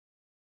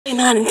Playing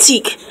hide and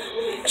seek.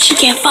 She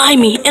can't find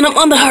me, and I'm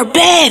under her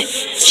bed.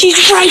 She's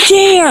right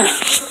there.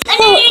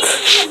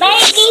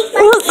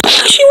 Look,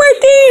 she right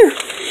there.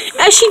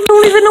 And she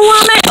don't even know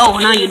where I'm at. Oh,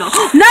 now you know.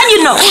 Now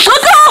you know.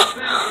 Look up.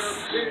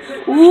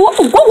 Whoa,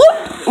 whoa, whoa.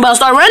 I'm about to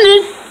start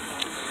running.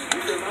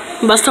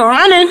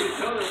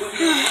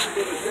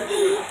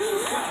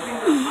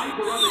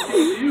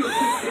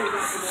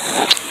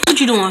 What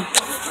you doing?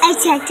 I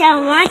said I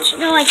want you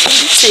to like it.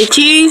 Say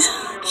cheese.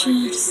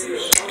 Cheese.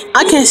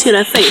 I can't see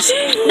that face.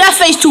 That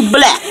face too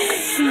black.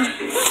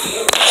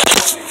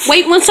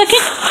 Wait 1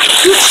 second.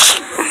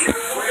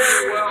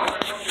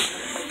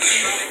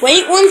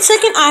 Wait 1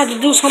 second. I have to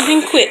do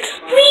something quick.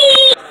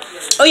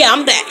 Oh yeah,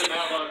 I'm back.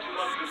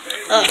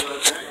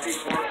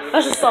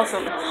 I just saw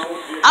something.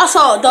 I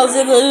saw those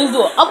niggas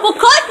do an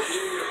uppercut.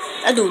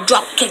 That dude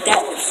drop kick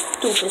that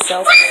stupid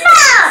self.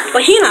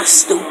 But he not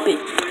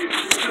stupid.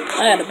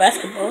 I got a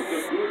basketball.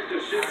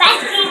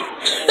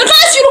 Look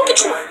at you, look at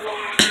you.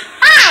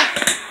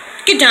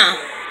 Get down.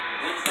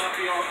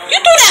 You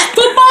threw that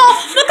football?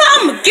 Look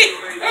how I'm gonna get.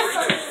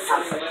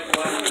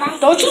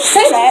 Don't you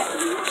say that.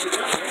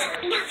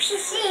 No, she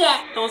see it.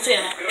 Don't say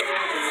that.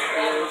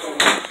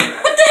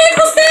 What the heck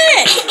was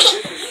that?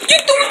 You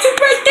threw it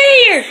right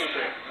there.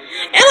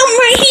 And I'm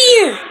right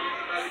here.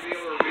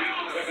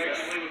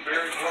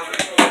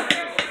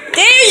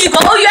 There you go.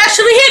 Oh, you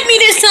actually hit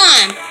me this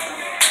time.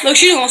 Look,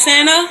 she's gonna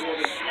stand up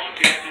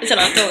until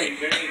I throw it.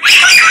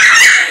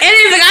 It ain't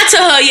even got to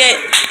her yet,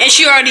 and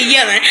she already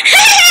yelling.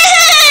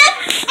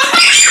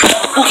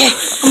 Okay,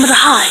 I'm gonna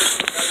hide.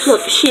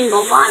 Look, she ain't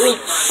gonna find me.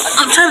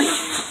 I'm telling you,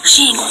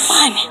 she ain't gonna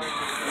find me.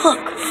 Look,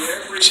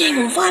 she ain't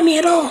gonna find me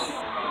at all.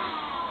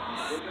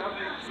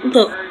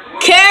 Look,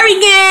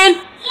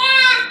 Carrigan,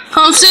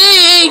 come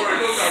see.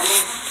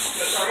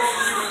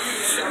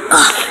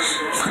 Oh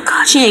my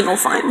God, she ain't gonna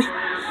find me.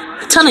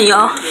 I'm telling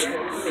y'all,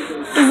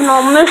 even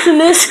though I'm missing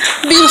this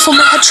beautiful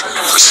match.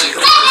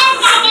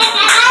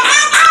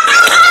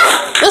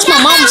 That's my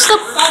mama's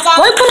slippers.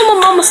 Why you putting my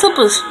mama's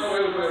slippers?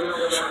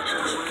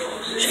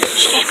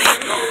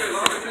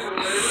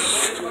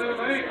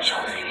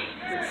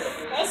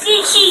 I see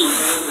cheese.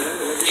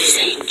 She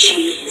said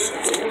cheese.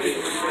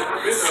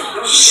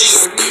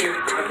 She's cute.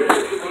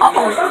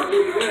 Uh-oh.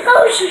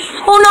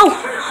 Oh no.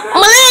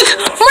 My leg.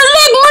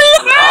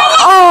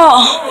 Oh.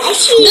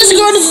 This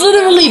girl just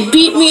literally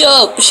beat me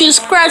up. She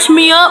scratched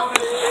me up.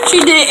 She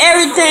did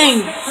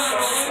everything.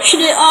 She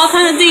did all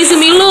kind of things to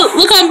me.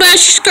 Look how bad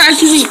she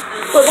scratched me.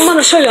 Look, I'm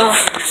gonna show y'all.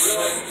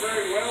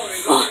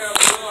 Oh.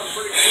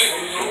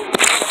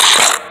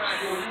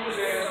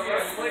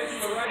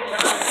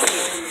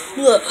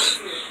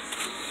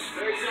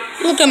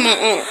 Look at my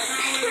arm.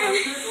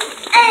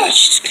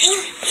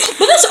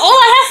 But that's all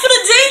I have for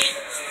the day.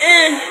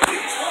 And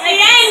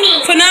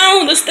for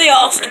now, let's stay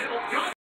awesome.